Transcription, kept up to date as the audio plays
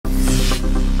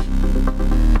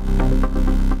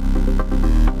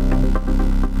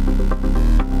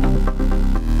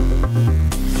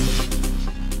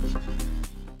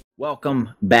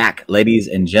Welcome back, ladies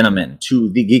and gentlemen, to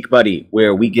the Geek Buddy,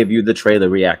 where we give you the trailer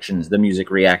reactions, the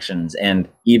music reactions, and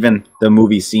even the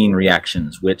movie scene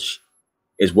reactions, which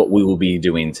is what we will be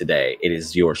doing today. It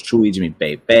is yours truly, Jimmy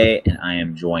Bay, and I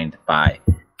am joined by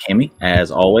Cami,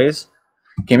 as always.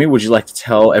 Cami, would you like to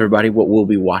tell everybody what we'll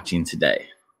be watching today?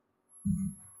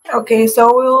 Okay,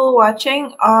 so we're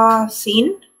watching a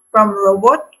scene from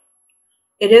Robot.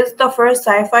 It is the first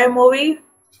sci-fi movie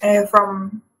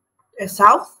from the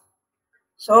South.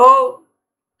 So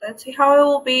let's see how it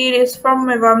will be. It is from,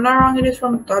 if I'm not wrong, it is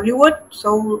from Hollywood.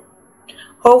 So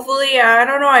hopefully, I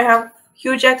don't know, I have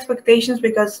huge expectations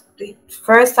because the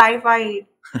first sci-fi,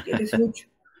 it is huge.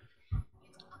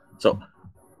 So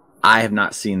I have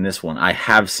not seen this one. I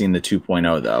have seen the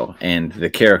 2.0 though, and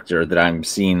the character that I'm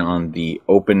seeing on the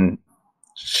open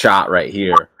shot right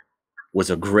here was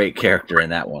a great character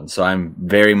in that one. So I'm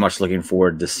very much looking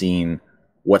forward to seeing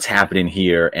what's happening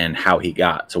here and how he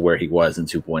got to where he was in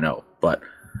 2.0. But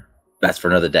that's for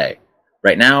another day.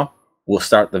 Right now, we'll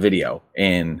start the video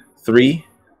in 3,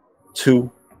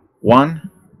 2, 1.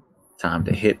 Time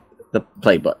to hit the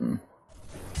play button.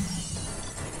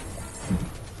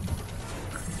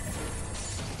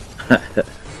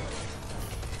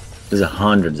 There's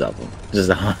hundreds of them.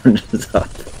 Just hundreds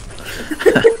of them.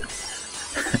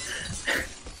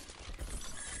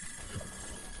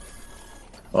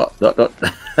 Oh, no, no.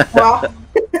 Wow.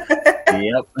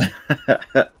 Yep.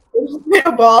 There's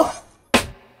a ball.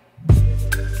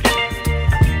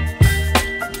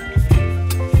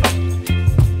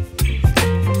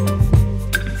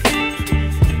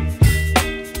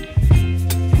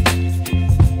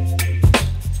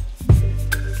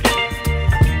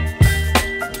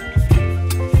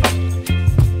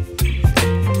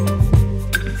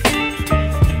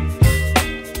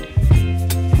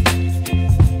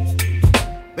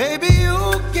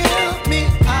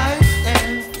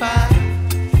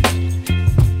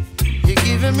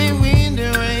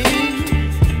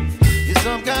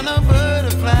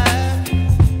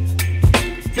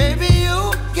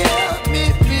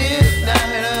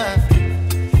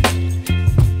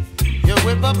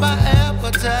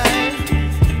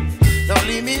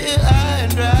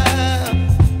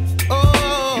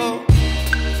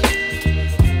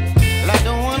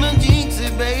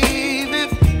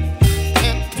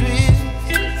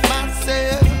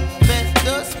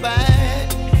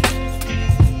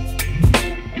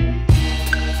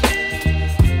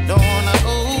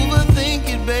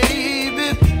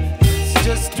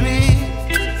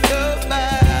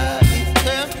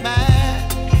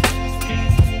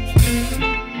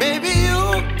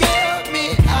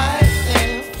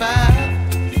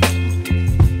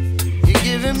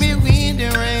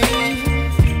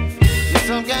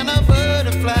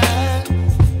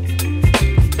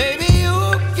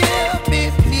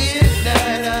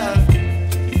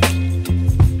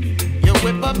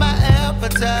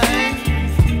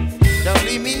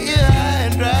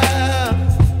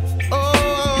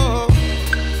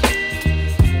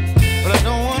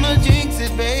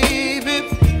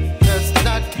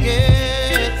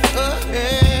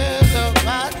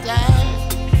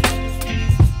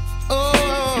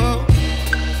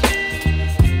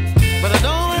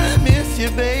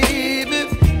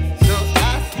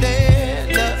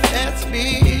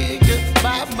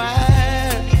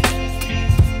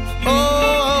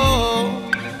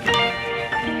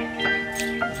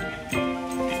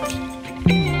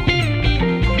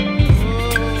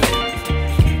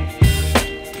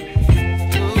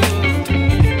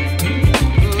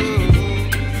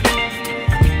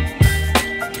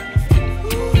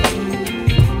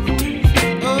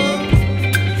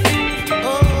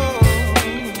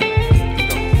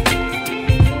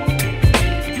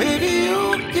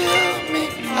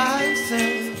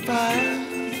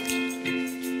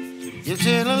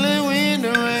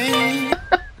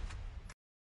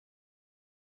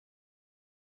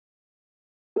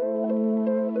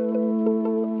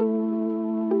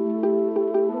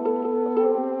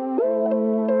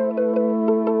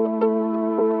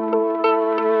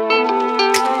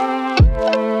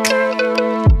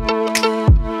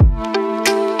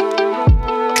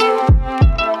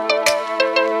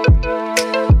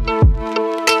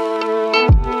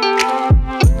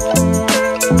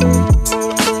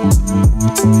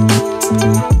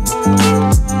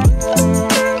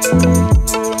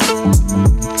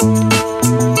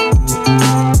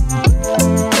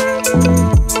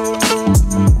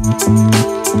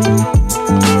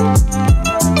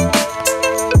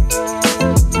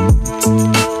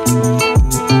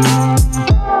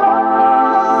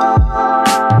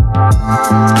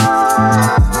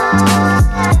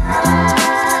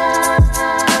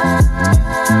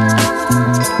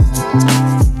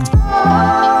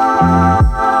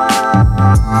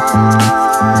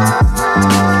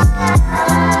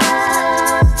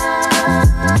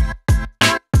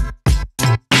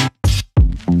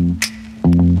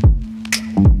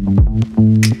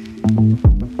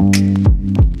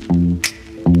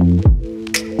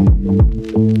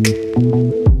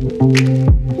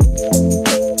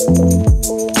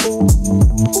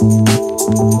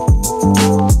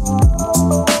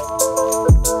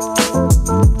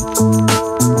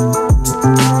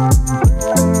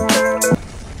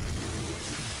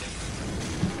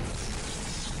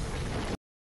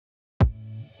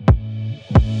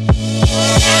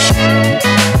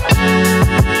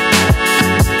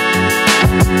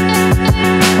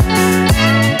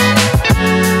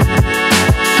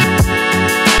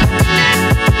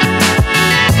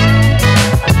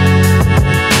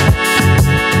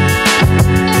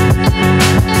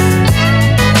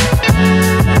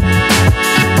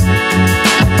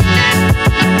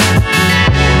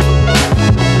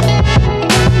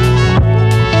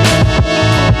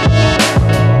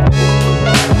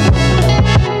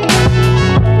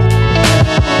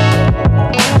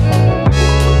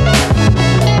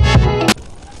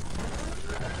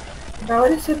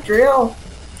 What is a drill?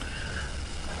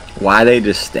 Why they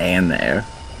just stand there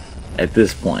at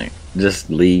this point? Just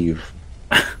leave.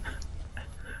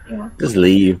 Yeah. Just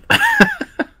leave.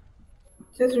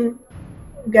 Just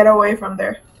get away from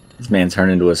there. This man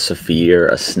turned into a sapphire,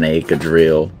 a snake, a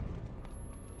drill.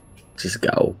 Just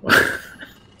go.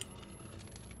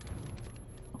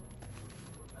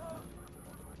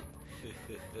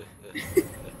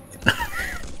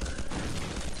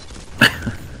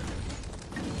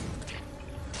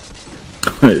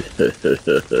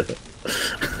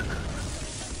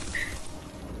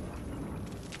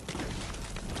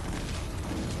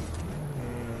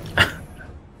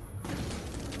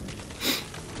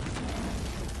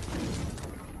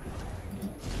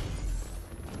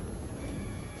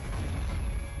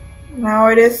 Now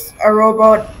it is a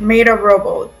robot made of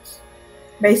robots,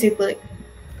 basically.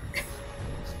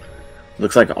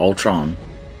 Looks like Ultron.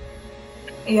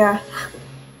 Yeah.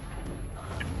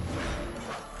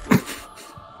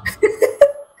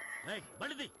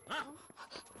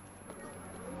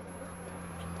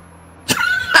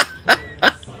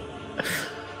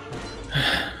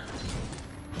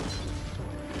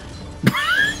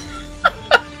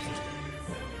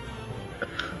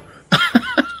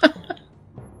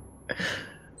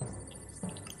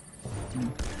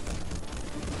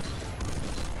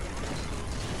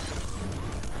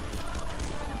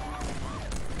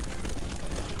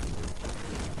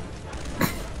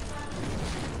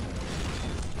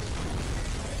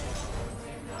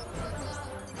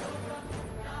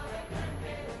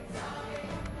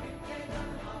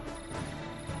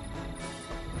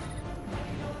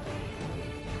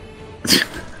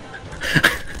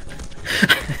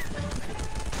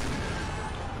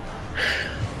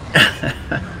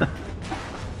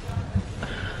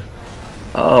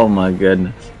 Oh my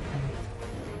goodness.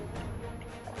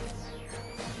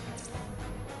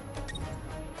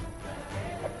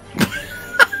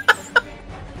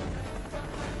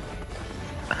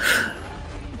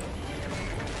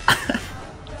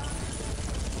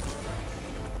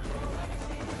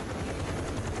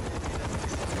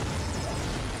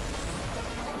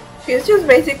 She's just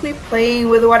basically playing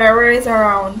with whatever is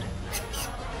around.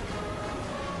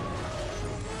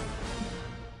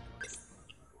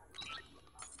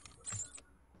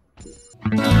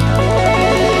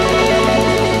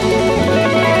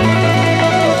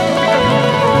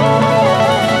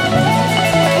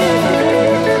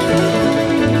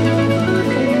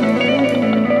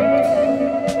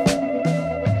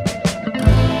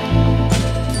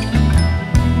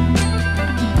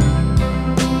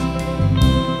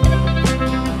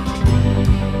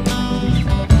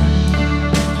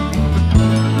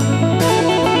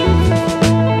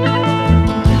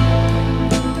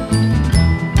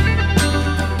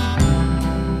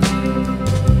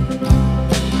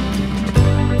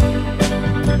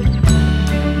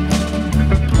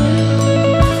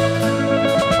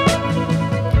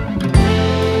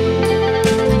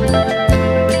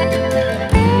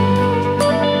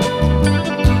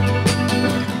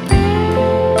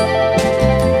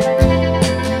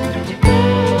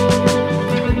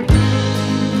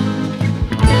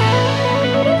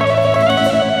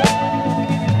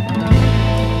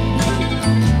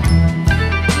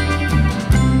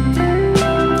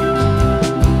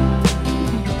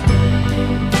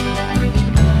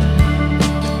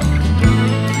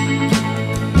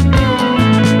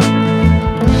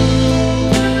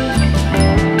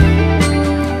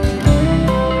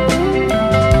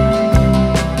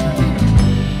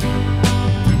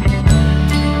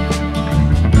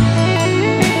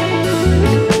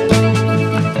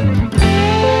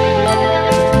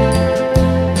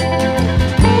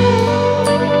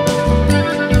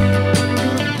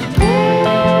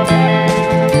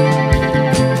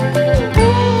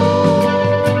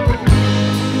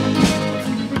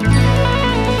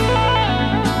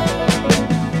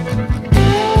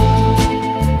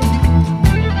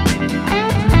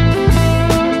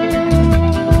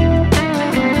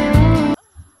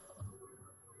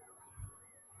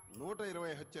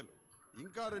 హత్యలు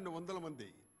ఇంకా 200 మంది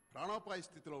ప్రాణాపాయ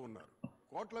స్థితిలో ఉన్నారు.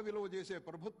 కోట్ల విలువ చేసే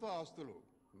ప్రభుత్వ ఆస్తులు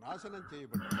నాశనం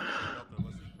చేయబడ్డాయి.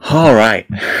 All right.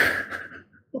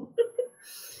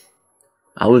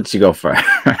 I'll let you go first.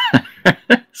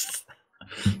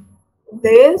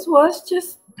 This was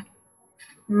just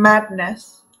madness.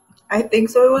 I think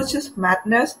so. It was just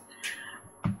madness.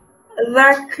 The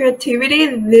creativity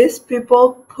these people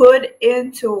put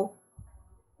into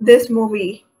this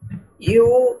movie,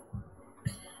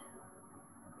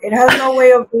 it has no way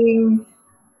of being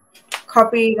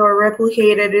copied or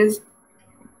replicated. Is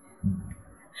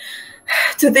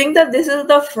to think that this is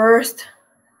the first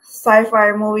sci-fi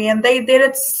movie and they did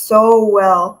it so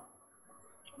well.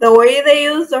 The way they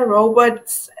used the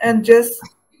robots and just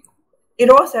it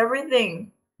was everything.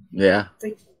 Yeah.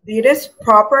 Like, it is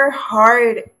proper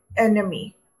hard enemy.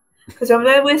 Because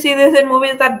sometimes we see this in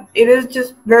movies that it is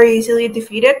just very easily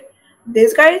defeated.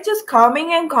 This guy is just coming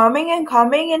and coming and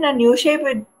coming in a new shape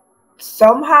and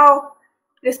somehow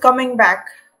is coming back.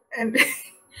 And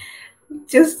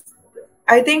just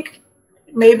I think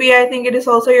it is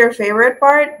also your favorite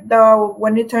part,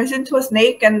 when it turns into a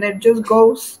snake and it just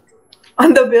goes on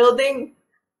the building.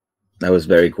 That was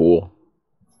very cool.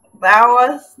 That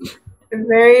was a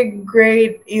very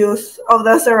great use of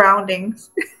the surroundings.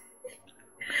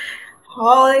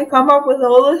 How they come up with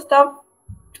all this stuff,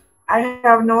 I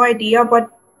have no idea, but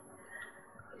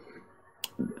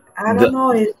I don't know.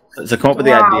 To come up with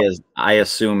the ideas, I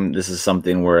assume this is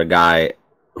something where a guy,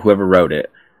 whoever wrote it,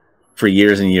 for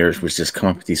years and years was just come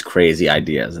up with these crazy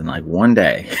ideas. And like, one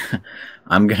day,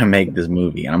 I'm going to make this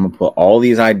movie. And I'm going to put all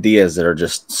these ideas that are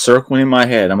just circling in my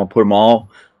head. I'm going to put them all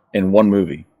in one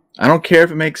movie. I don't care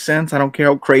if it makes sense. I don't care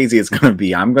how crazy it's going to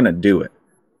be. I'm going to do it.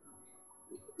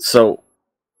 So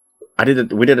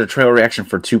we did a trailer reaction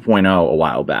for 2.0 a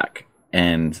while back,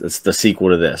 and it's the sequel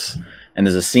to this. And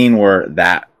there's a scene where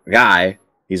that guy,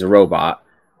 he's a robot.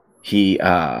 He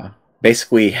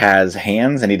basically has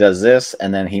hands, and he does this,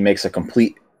 and then he makes a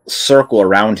complete circle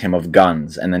around him of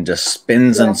guns, and then just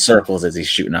spins in circles as he's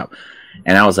shooting up.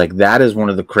 And I was like, that is one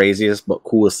of the craziest but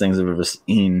coolest things I've ever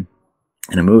seen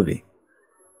in a movie.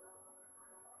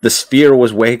 The sphere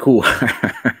was way cooler.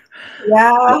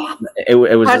 Yeah. It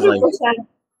was 100%. just like,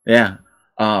 yeah.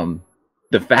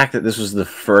 The fact that this was the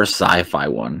first sci-fi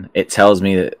one, it tells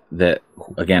me that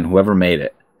again, whoever made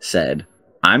it said,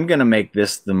 I'm going to make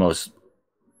this the most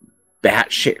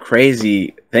batshit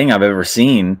crazy thing I've ever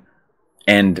seen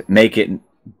and make it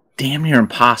damn near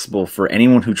impossible for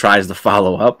anyone who tries to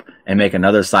follow up and make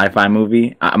another sci-fi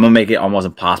movie. I'm going to make it almost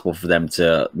impossible for them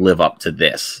to live up to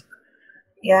this.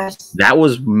 Yes. That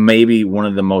was maybe one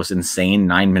of the most insane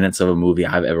 9 minutes of a movie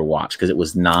I've ever watched because it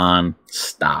was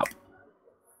non-stop.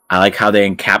 I like how they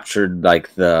captured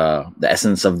like the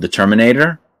essence of the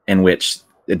Terminator, in which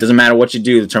it doesn't matter what you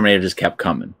do, the Terminator just kept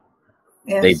coming.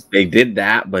 Yes. They did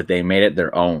that, but they made it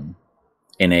their own.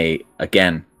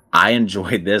 Again, I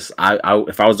enjoyed this.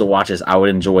 If I was to watch this, I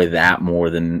would enjoy that more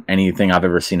than anything I've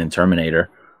ever seen in Terminator.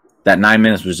 That 9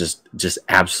 minutes was just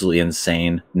absolutely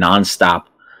insane, nonstop,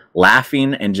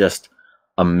 laughing and just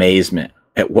amazement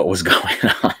at what was going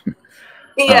on.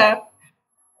 Yeah.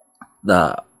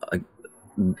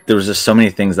 There was just so many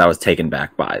things that I was taken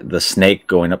back by. The snake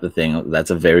going up the thing, that's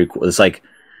a very cool. It's like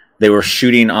they were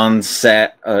shooting on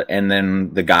set, and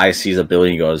then the guy sees a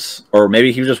building, he goes, or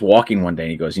maybe he was just walking one day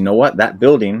and he goes, you know what, that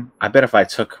building, I bet if I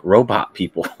took robot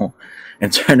people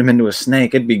and turned them into a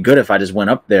snake, it'd be good if I just went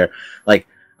up there. Like,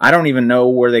 I don't even know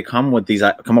where they come up with these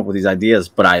ideas,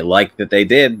 but I like that they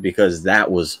did because that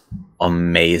was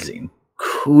amazing.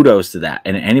 Kudos to that,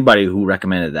 and anybody who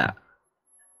recommended that,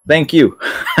 thank you.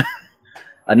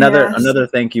 Another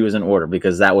thank you is in order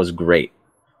because that was great.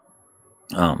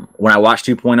 When I watched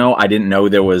 2.0, I didn't know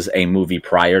there was a movie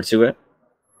prior to it,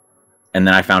 and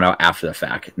then I found out after the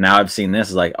fact. Now I've seen this,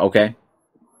 it's like, okay,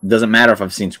 it doesn't matter if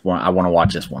I've seen 2.0, I want to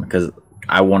watch this one because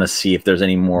I want to see if there's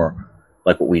any more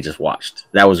like what we just watched.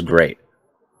 That was great.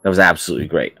 That was absolutely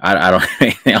great. I don't have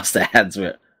anything else to add to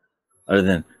it other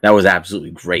than that was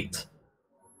absolutely great.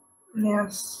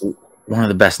 Yes. One of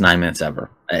the best 9 minutes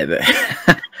ever.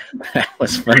 That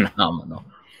was phenomenal.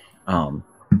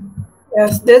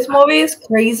 Yes, this movie is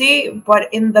crazy,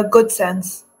 but in the good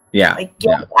sense. Yeah. Like,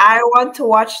 yes, yeah. I want to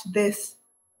watch this.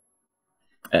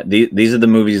 These are the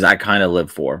movies I kind of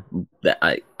live for. That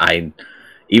I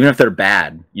even if they're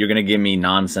bad, you're gonna give me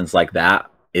nonsense like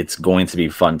that. It's going to be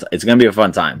fun. It's gonna be a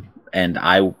fun time, and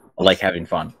I like having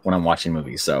fun when I'm watching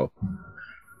movies. So,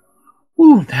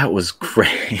 woo, that was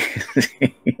crazy.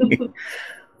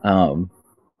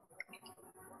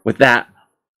 With that,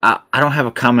 I don't have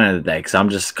a comment of the day because I'm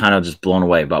just kind of just blown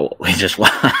away by what we just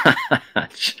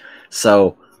watched.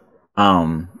 So,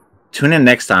 tune in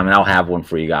next time, and I'll have one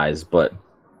for you guys. But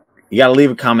you got to leave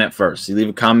a comment first. You leave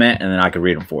a comment, and then I can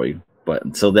read them for you. But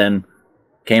until then,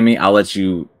 Cami, I'll let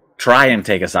you try and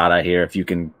take us out of here if you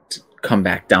can come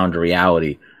back down to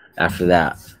reality after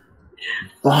that.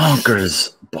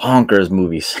 Bonkers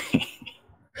movie scene.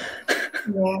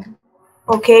 Yeah.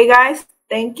 Okay, guys.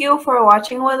 Thank you for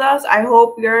watching with us. I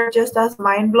hope you're just as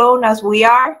mind blown as we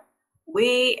are.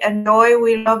 We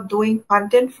love doing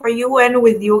content for you and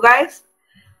with you guys.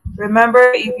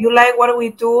 Remember, if you like what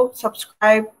we do,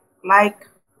 subscribe, like,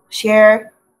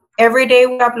 share. Every day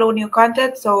we upload new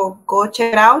content, so go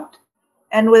check it out.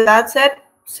 And with that said,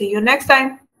 see you next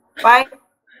time. Bye.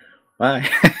 Bye.